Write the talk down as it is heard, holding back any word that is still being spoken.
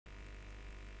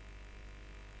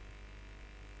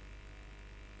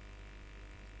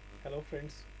Hello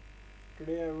friends,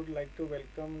 today I would like to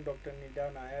welcome Dr. Nida,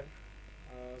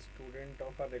 a student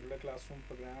of our regular classroom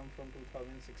program from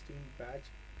 2016 batch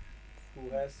who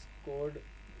has scored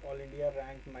All India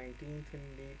rank 19th in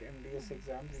NEET MDS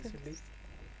exam recently.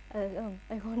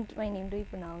 I want my name to be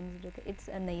pronounced. Okay, it's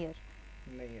a Nair.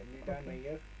 Nida Okay.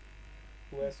 Nair,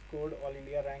 who has scored All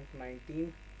India rank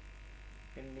 19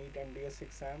 in NEET MDS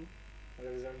exam. The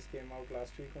results came out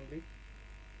last week only,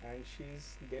 and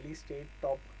she's Delhi State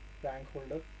top rank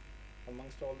holder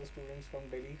amongst all the students from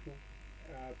Delhi who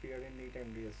appeared in NEET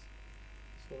MDS.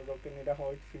 So, Dr. Nida, how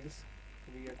it feels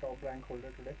to be a top rank holder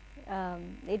today?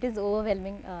 It is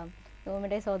overwhelming. The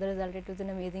moment I saw the result, it was an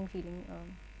amazing feeling,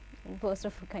 and first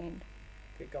of a kind.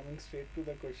 Okay, coming straight to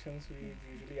the questions we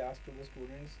usually ask to the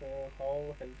students,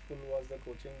 how helpful was the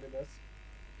coaching with us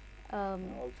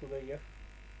all through the year?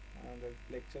 The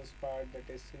lectures part, the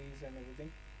test series, and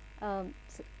everything.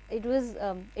 So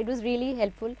it was really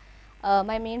helpful.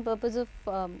 My main purpose of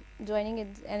joining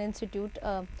an institute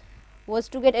was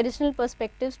to get additional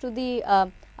perspectives to the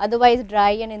otherwise dry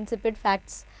and insipid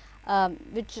facts,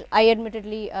 which I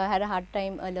admittedly had a hard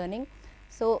time learning.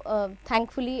 So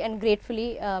thankfully and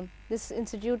gratefully, this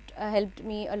institute helped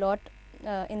me a lot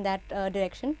in that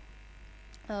direction.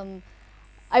 Um,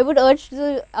 I would urge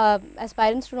the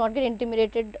aspirants to not get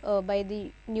intimidated by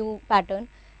the new pattern,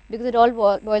 because it all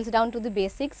boils down to the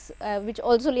basics, which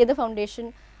also lay the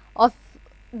foundation of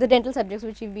the dental subjects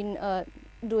which we've been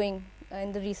doing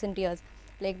in the recent years,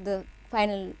 like the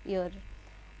final year.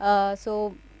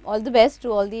 So all the best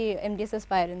to all the MDS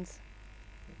aspirants.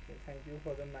 Okay, thank you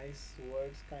for the nice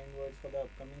words, kind words for the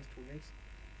upcoming students,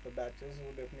 the batches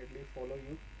who definitely follow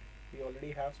you. We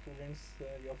already have students,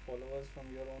 your followers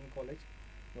from your own college,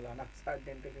 Mulana Asad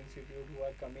Dental Institute, who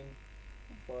are coming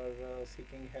for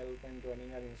seeking help and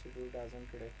joining our institute as on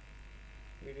today.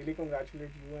 We really congratulate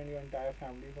you and your entire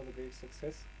family for the great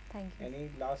success. Thank you.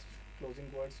 Any last closing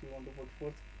words you want to put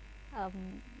forth?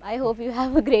 I hope you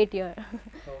have a great year.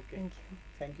 Okay. Thank you.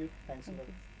 Thank you. Thanks a Thank lot.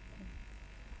 you.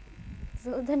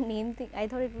 So the name thing, I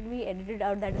thought it would be edited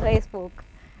out. That is why I spoke.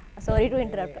 Sorry to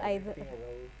interrupt. नहीं editing होगा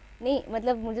वो. नहीं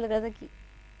मतलब मुझे लग रहा था कि